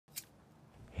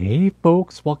Hey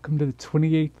folks, welcome to the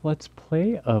 28th Let's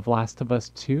Play of Last of Us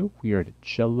 2. We are at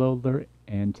Jello Alert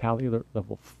and Tally Alert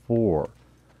level 4.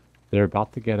 They're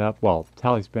about to get up. Well,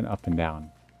 Tally's been up and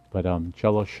down, but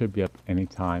Jello should be up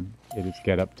anytime. It is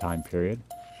get up time period.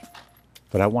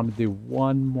 But I want to do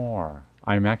one more.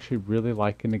 I'm actually really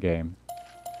liking the game.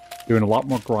 Doing a lot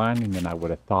more grinding than I would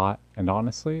have thought, and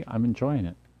honestly, I'm enjoying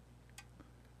it.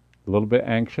 A little bit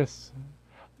anxious.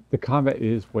 The combat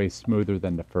is way smoother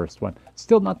than the first one.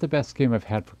 Still not the best game I've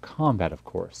had for combat, of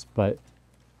course, but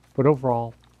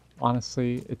overall,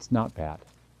 honestly, it's not bad.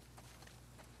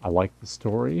 I like the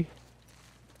story.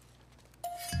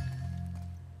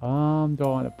 Do I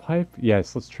want a pipe?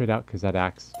 Yes, let's trade out because that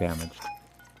axe is damaged.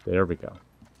 There we go.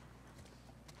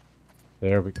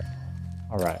 There we go.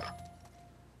 Alright.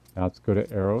 Now let's go to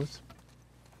arrows.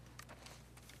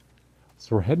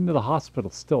 So we're heading to the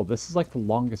hospital still. This is like the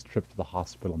longest trip to the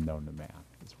hospital known to man,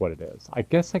 is what it is. I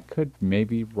guess I could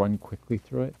maybe run quickly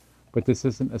through it, but this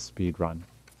isn't a speed run.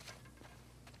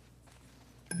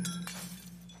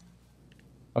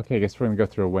 Okay, I guess we're going to go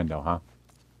through a window, huh?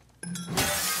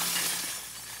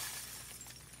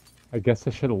 I guess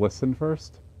I should have listened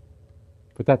first,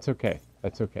 but that's okay.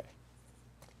 That's okay.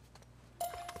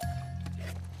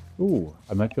 Ooh,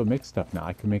 I might be able to make stuff now.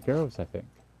 I can make arrows, I think.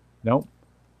 Nope.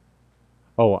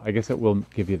 Oh, I guess it will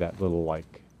give you that little,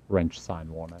 like, wrench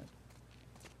sign, won't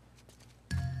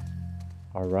it?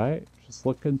 Alright, just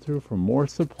looking through for more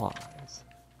supplies.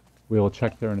 We'll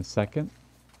check there in a second.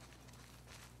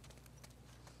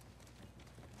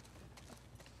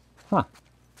 Huh.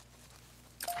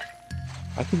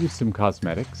 I could use some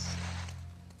cosmetics.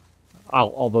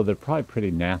 Although they're probably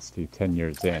pretty nasty 10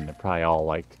 years in. They're probably all,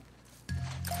 like,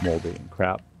 moldy and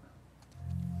crap.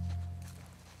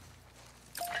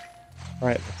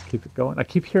 Alright, let's keep it going. I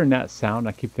keep hearing that sound.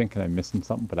 I keep thinking I'm missing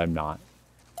something, but I'm not.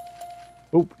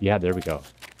 Oop, yeah, there we go.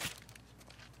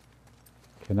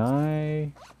 Can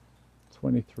I...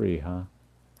 23, huh?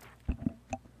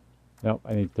 Nope,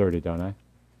 I need 30, don't I?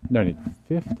 No, I need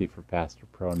 50 for faster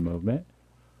prone movement.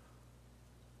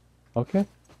 Okay.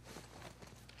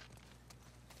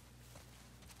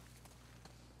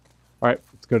 Alright,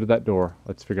 let's go to that door.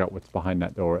 Let's figure out what's behind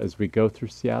that door. As we go through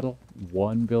Seattle,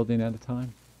 one building at a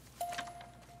time.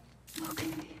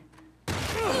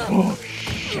 Oh,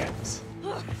 shit.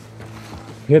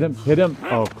 Hit him, hit him.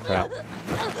 Oh, crap.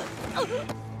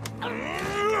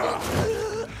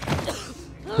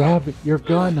 Grab your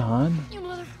gun, hon. You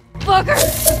motherfucker!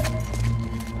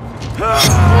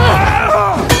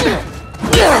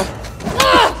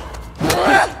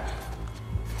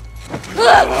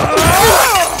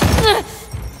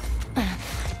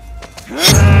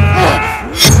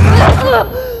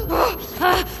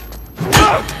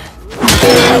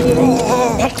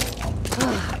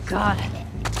 Oh, God.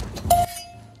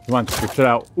 Come on, switch it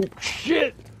out. Oh,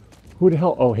 shit! Who the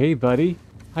hell? Oh, hey, buddy.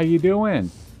 How you doing?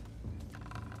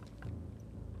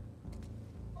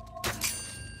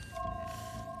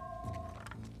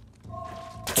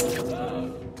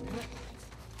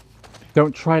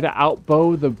 Don't try to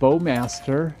outbow the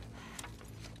bowmaster.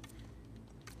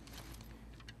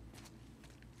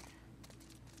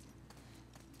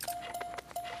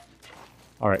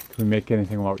 Alright, can we make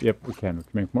anything more? Yep, we can. We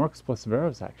can make more explosive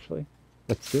arrows, actually.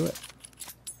 Let's do it.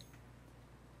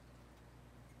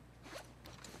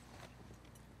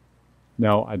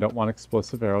 No, I don't want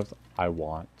explosive arrows. I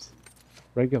want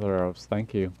regular arrows,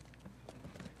 thank you.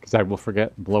 Because I will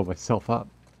forget and blow myself up.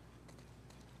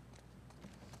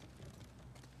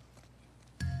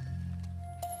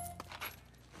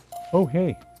 Oh,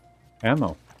 hey.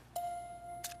 Ammo.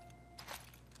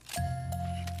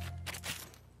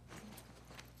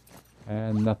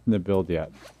 And nothing to build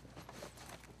yet.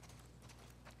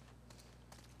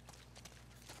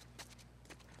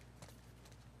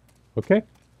 Okay.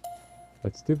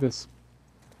 Let's do this.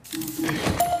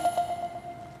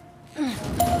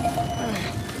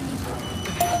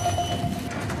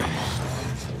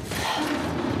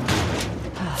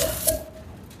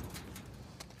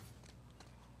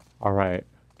 Alright.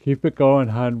 Keep it going,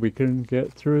 hon. We can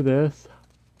get through this.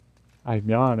 I'm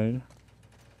yawning.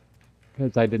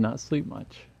 Because I did not sleep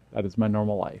much. That is my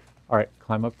normal life. Alright,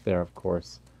 climb up there, of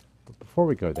course. But before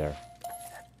we go there,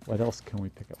 what else can we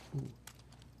pick up? Ooh.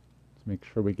 Let's make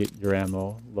sure we get your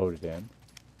ammo loaded in.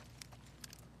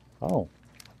 Oh.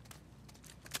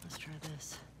 Let's try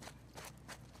this.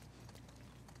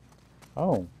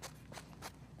 Oh.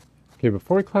 Okay,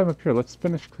 before we climb up here, let's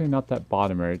finish cleaning out that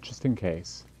bottom area, just in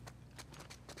case.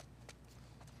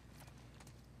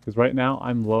 Because right now,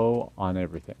 I'm low on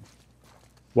everything.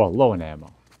 Well, low on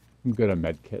ammo. I'm good on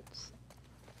med kits.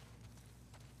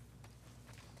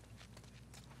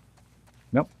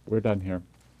 Nope, we're done here.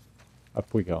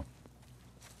 Up we go.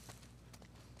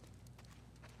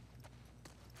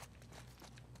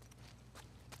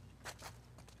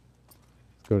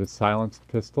 Let's go to silenced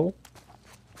pistol.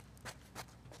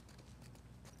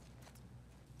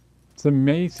 It's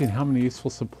amazing how many useful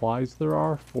supplies there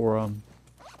are for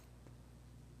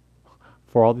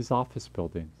all these office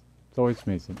buildings. It's always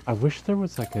amazing. I wish there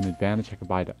was like an advantage I could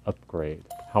buy to upgrade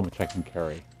how much I can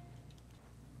carry.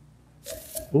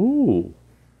 Ooh.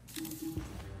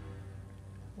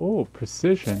 Oh,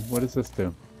 precision. What does this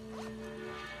do?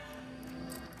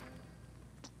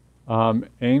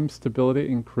 Aim stability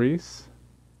increase.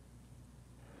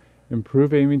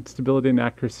 Improve aiming stability and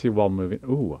accuracy while moving.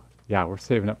 Ooh, yeah, we're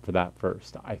saving up for that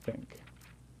first, I think.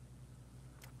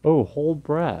 Oh, hold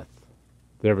breath.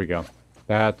 There we go.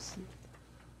 There's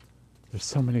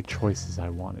so many choices I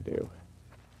want to do.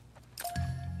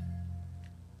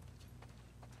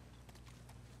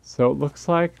 So it looks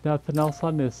like nothing else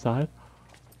on this side.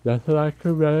 Nothing I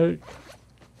can make.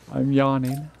 I'm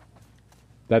yawning.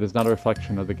 That is not a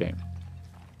reflection of the game.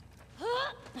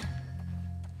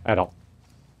 At all.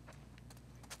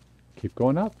 Keep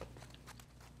going up.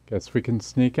 Guess we can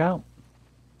sneak out.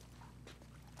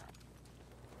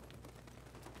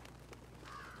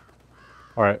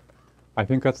 Alright. I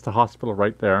think that's the hospital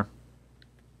right there.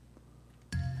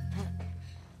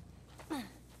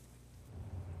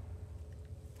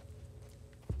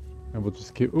 And we'll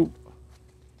just keep... Ooh.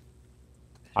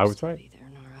 I was right. Be there,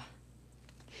 Nora.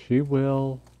 She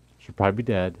will. She'll probably be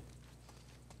dead.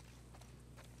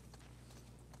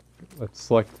 Let's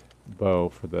select bow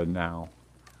for the now.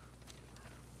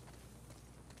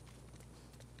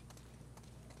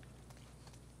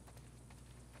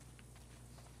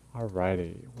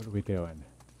 Alrighty, what are we doing?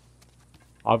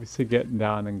 Obviously getting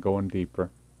down and going deeper.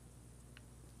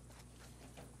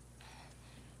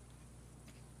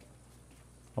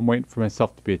 I'm waiting for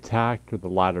myself to be attacked or the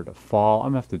ladder to fall. I'm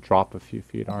gonna have to drop a few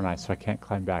feet, aren't I? So I can't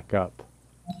climb back up.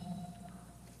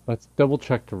 Let's double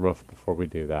check the roof before we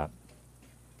do that.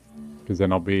 Because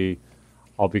then I'll be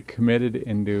committed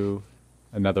into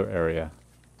another area.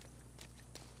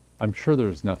 I'm sure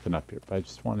there's nothing up here, but I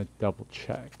just want to double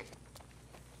check.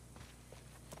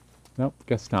 Nope,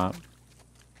 guess not.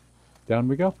 Down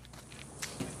we go.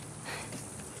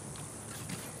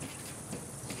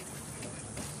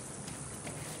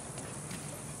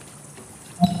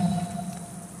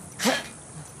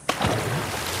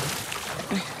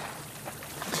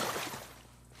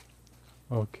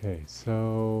 Okay,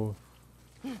 so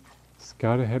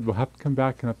scout ahead. We'll have to come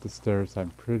back and up the stairs,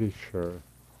 I'm pretty sure.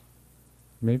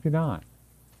 Maybe not.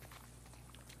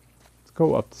 Let's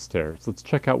go up the stairs. Let's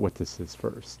check out what this is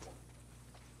first.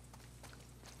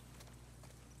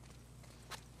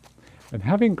 And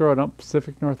having grown up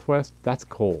Pacific Northwest, that's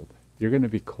cold. You're going to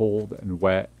be cold and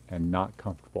wet and not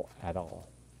comfortable at all.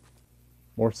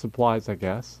 More supplies, I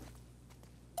guess.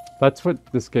 That's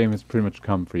what this game has pretty much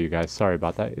come for you guys. Sorry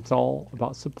about that. It's all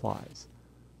about supplies.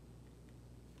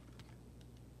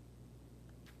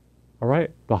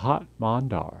 Alright, Bahat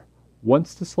Mandar.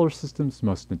 Once the solar system's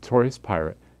most notorious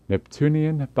pirate,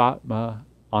 Neptunian Batma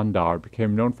Andar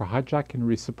became known for hijacking and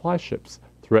resupply ships,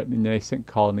 threatening nascent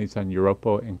colonies on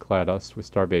Europa and Klados with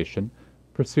starvation.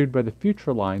 Pursued by the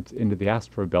future lines into the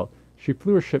asteroid belt, she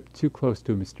flew her ship too close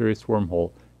to a mysterious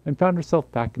wormhole and found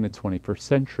herself back in the 21st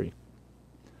century.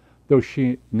 Though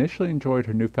she initially enjoyed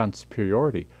her newfound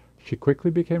superiority, she quickly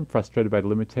became frustrated by the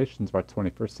limitations of our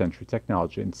 21st century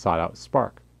technology and sought out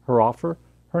Spark. Her offer?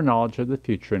 Her knowledge of the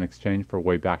future in exchange for a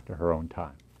way back to her own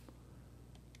time.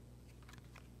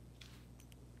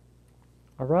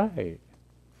 Alright.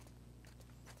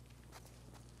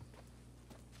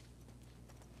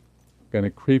 Gonna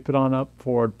creep it on up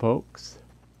forward, folks.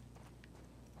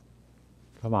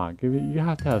 Come on, give it. You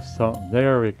have to have something.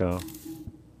 There we go.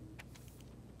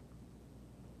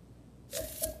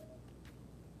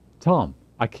 Tom,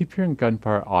 I keep hearing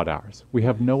gunfire at odd hours. We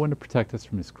have no one to protect us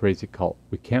from this crazy cult.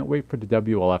 We can't wait for the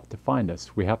WLF to find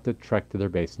us. We have to trek to their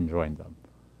base and join them.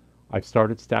 I've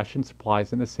started stashing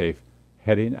supplies in a safe,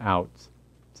 heading out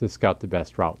to scout the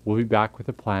best route. We'll be back with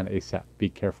a plan ASAP. Be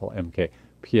careful, MK.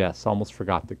 P.S. Almost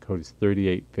forgot the code is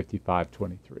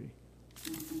 385523.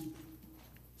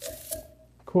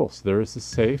 Cool, so there is a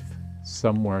safe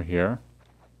somewhere here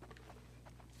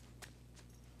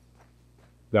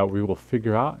that we will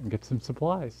figure out and get some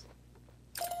supplies.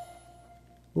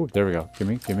 Ooh, there we go.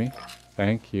 Gimme, gimme.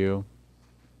 Thank you.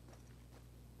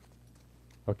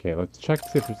 Okay, let's check to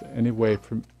see if there's any way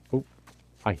from... Oh,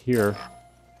 I hear...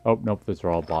 Oh, nope, those are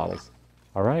all bottles.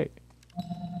 Alright.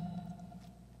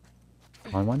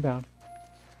 Climb on down.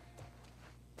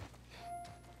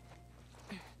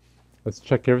 Let's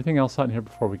check everything else out in here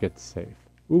before we get to save.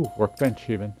 Ooh, workbench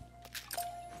even.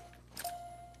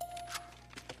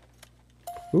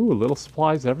 Ooh, little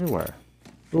supplies everywhere.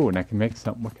 Ooh, and I can make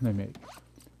something. What can I make?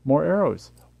 More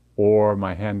arrows. Or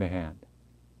my hand-to-hand.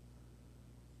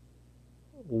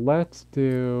 Let's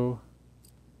do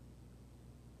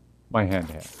my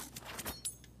hand-to-hand.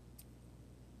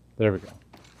 There we go.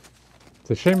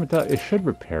 It's a shame it should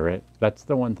repair it. That's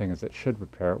the one thing, is it should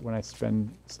repair it when I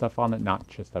spend stuff on it, not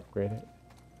just upgrade it.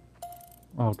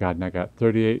 Oh god, and I got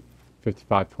 38,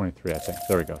 55, 23, I think.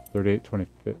 There we go.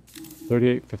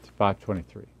 38, 55,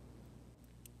 23.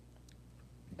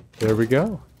 There we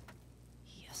go.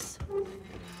 Yes.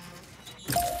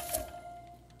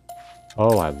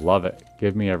 Oh, I love it.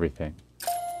 Give me everything.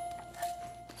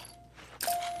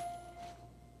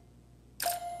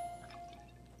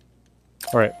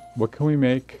 Alright, what can we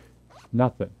make?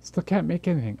 Nothing. Still can't make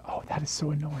anything. Oh, that is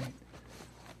so annoying.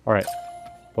 Alright,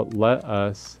 but let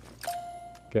us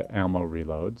get ammo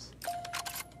reloads.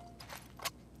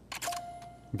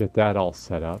 Get that all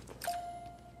set up.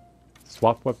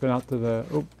 Swap weapon out to the...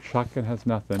 Oh, shotgun has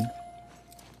nothing.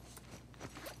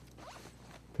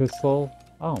 Pistol.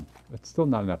 Oh, it's still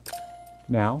not enough.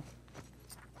 Now,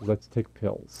 let's take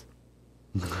pills.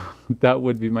 That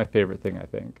would be my favorite thing, I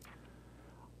think.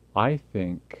 I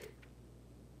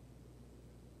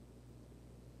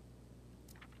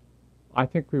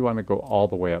think we want to go all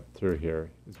the way up through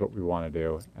here is what we want to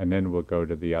do. And then we'll go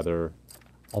to the other...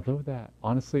 Although that,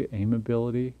 honestly, aim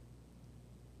ability...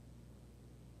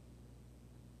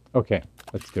 Okay,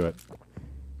 let's do it.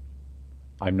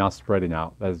 I'm not spreading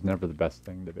out. That is never the best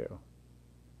thing to do.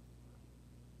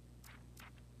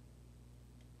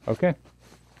 Okay.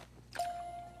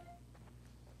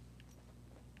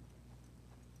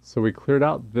 So we cleared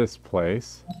out this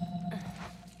place.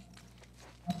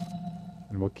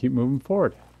 And we'll keep moving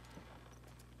forward.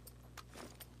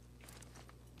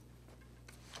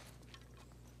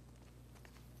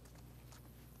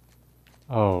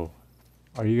 Oh,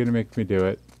 are you going to make me do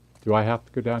it? Do I have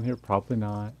to go down here? Probably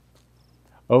not.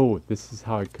 Oh, this is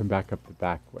how I come back up the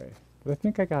back way. But I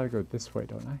think I got to go this way,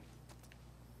 don't I?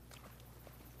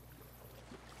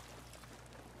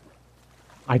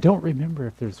 I don't remember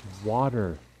if there's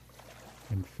water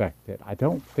infected. I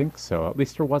don't think so. At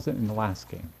least there wasn't in the last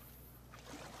game.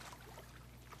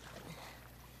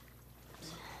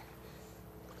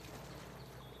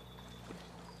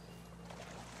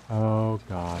 Oh,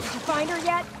 God. Did you find her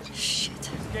yet? Shit.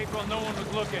 Escaped while no one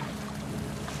was looking.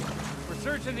 We're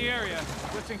searching the area,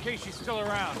 just in case she's still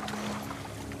around.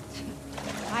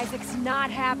 Isaac's not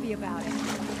happy about it.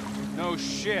 No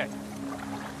shit.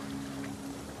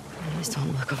 Please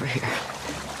don't look over here.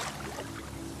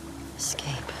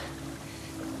 Escape.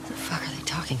 What the fuck are they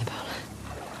talking about?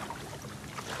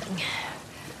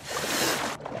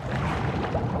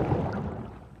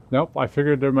 Nope, I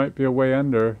figured there might be a way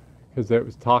under. Because it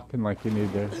was talking like you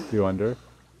need to do under.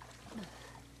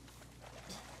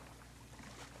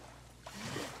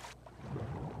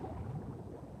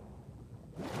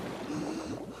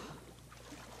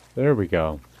 There we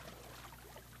go.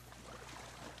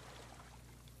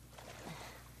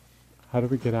 How do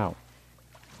we get out?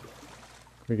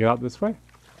 Can we get out this way?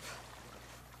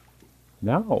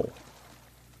 No.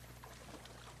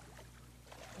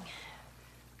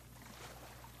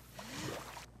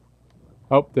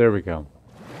 Oh, there we go.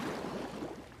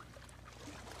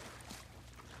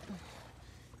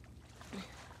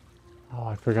 Oh,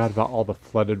 I forgot about all the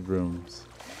flooded rooms.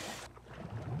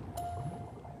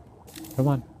 Come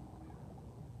on.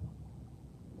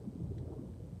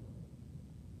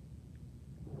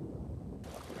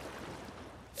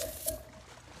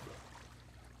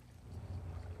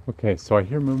 Okay, so I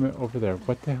hear movement over there.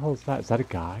 What the hell is that? Is that a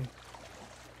guy?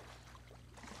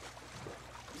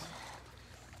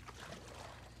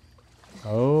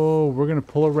 Oh, we're gonna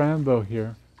pull a Rambo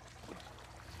here.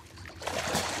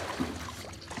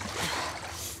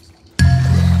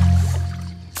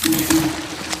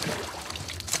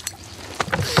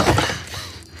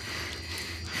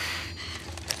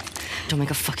 Don't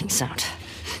make a fucking sound.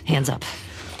 Hands up.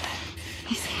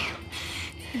 Easy.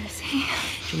 Easy.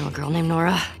 Do you know a girl named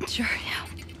Nora? Sure, yeah.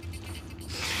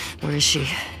 Where is she?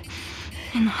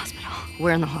 In the hospital.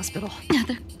 Where in the hospital? Yeah,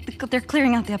 they're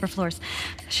clearing out the upper floors.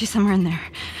 She's somewhere in there.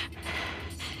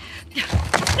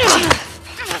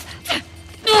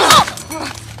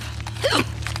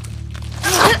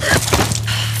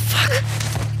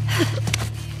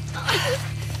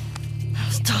 That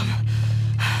was dumb.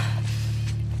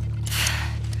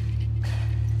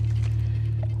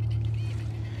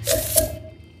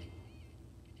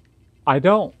 I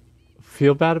don't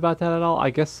feel bad about that at all.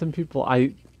 I guess some people,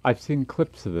 I've seen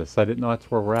clips of this. I didn't know that's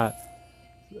where we're at.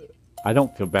 I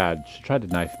don't feel bad. She tried to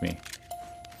knife me.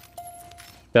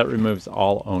 That removes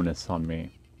all onus on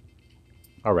me.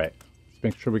 Alright. Let's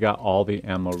make sure we got all the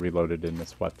ammo reloaded in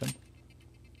this weapon.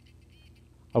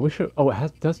 I wish it... Oh,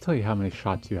 it does tell you how many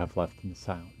shots you have left in the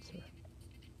silencer.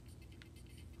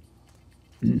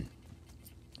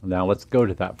 Now, let's go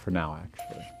to that for now,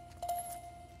 actually.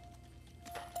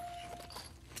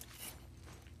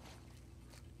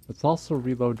 Let's also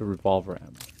reload the revolver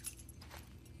ammo.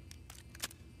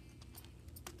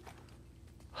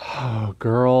 Oh,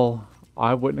 girl.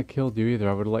 I wouldn't have killed you either.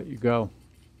 I would have let you go.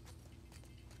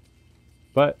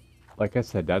 But, like I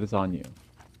said, that is on you.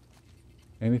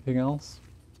 Anything else?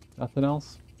 Nothing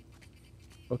else?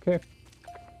 Okay.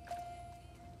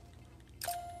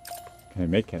 Can I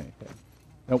make anything?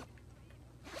 Nope.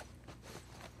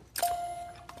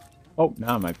 Oh,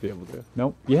 now I might be able to.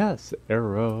 Nope. Yes,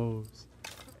 arrows.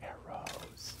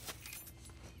 Arrows.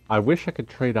 I wish I could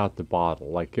trade out the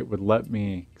bottle. Like, it would let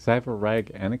me... Because I have a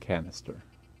rag and a canister.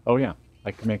 Oh, yeah.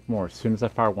 I can make more. As soon as I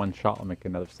fire one shot, I'll make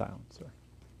another silencer.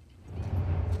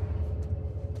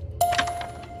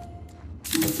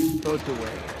 Throw it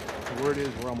away. The word is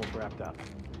we're almost wrapped up.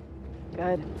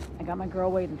 Good. I got my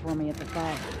girl waiting for me at the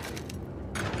fob.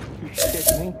 You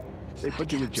shitting me? They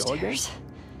put you with Joe again? Upstairs.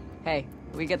 Hey,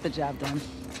 we get the job done.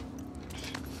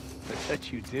 I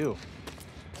bet you do.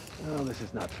 Oh, this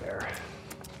is not fair.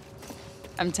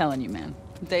 I'm telling you, man.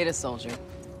 Data soldier.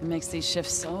 It makes these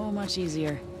shifts so much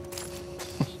easier.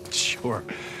 Sure.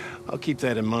 I'll keep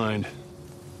that in mind.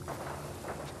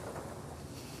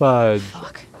 Fudge.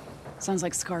 Fuck. Sounds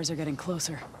like scars are getting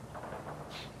closer.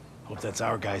 Hope that's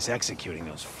our guys executing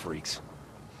those freaks.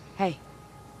 Hey,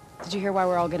 did you hear why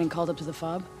we're all getting called up to the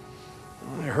fob?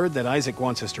 I heard that Isaac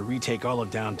wants us to retake all of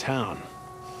downtown.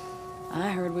 I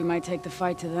heard we might take the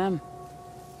fight to them.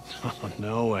 Oh,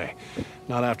 no way.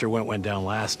 Not after what went down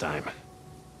last time.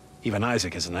 Even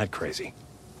Isaac isn't that crazy.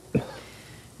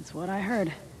 It's what I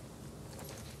heard.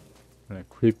 I'm gonna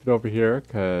creep it over here,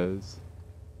 because...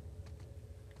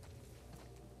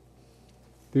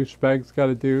 Douchebag's got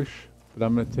a douche, but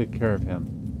I'm gonna take care of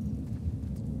him.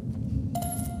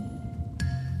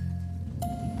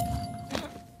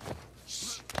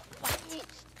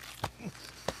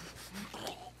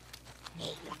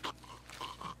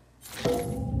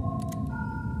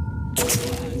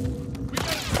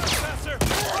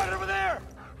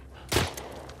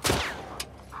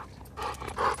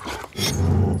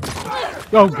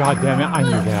 Oh, god damn it. I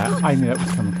knew that. I knew that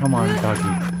was coming. Come on, doggy.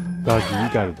 Doggy,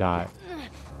 you gotta die.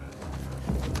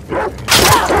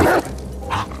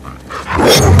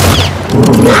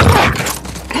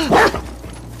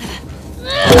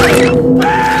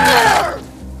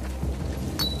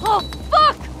 Oh,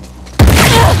 fuck!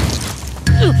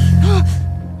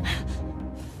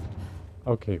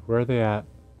 Okay, where are they at?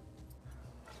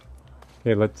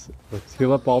 Okay, let's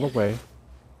heal up all the way.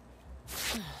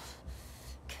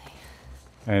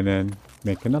 And then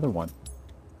make another one.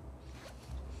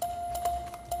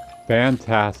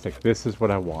 Fantastic. This is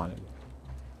what I wanted.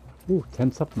 Ooh,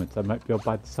 10 supplements. I might be able to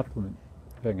buy the supplement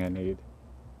thing I need.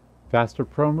 Faster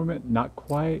pro movement? Not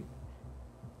quite.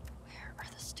 Where are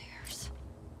the stairs?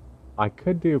 I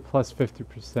could do plus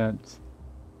 50%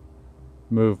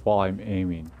 move while I'm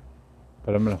aiming.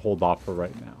 But I'm going to hold off for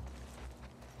right now.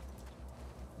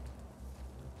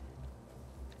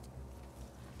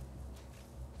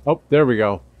 Oh, there we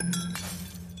go.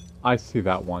 I see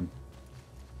that one.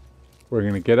 We're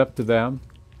going to get up to them.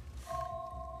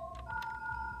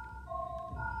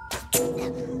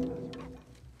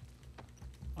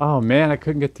 Oh man, I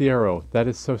couldn't get the arrow. That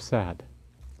is so sad.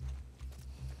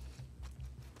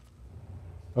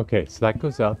 Okay, so that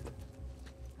goes up.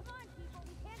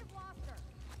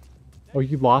 Oh,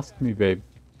 you lost me, babe.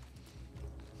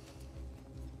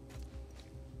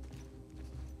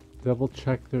 Double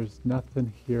check there's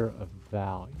nothing here of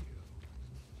value.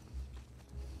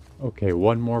 Okay,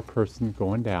 one more person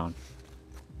going down.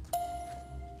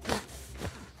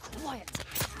 Quiet.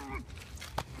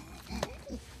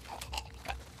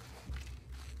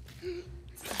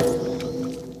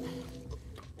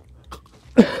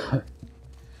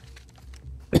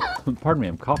 Pardon me,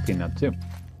 I'm coughing now too.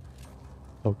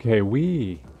 Okay,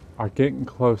 we are getting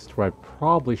close to where I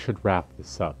probably should wrap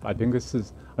this up. I think this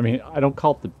is, I mean, I don't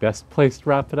call it the best place to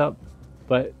wrap it up,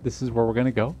 but this is where we're going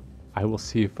to go. I will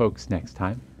see you folks next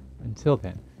time. Until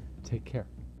then, take care.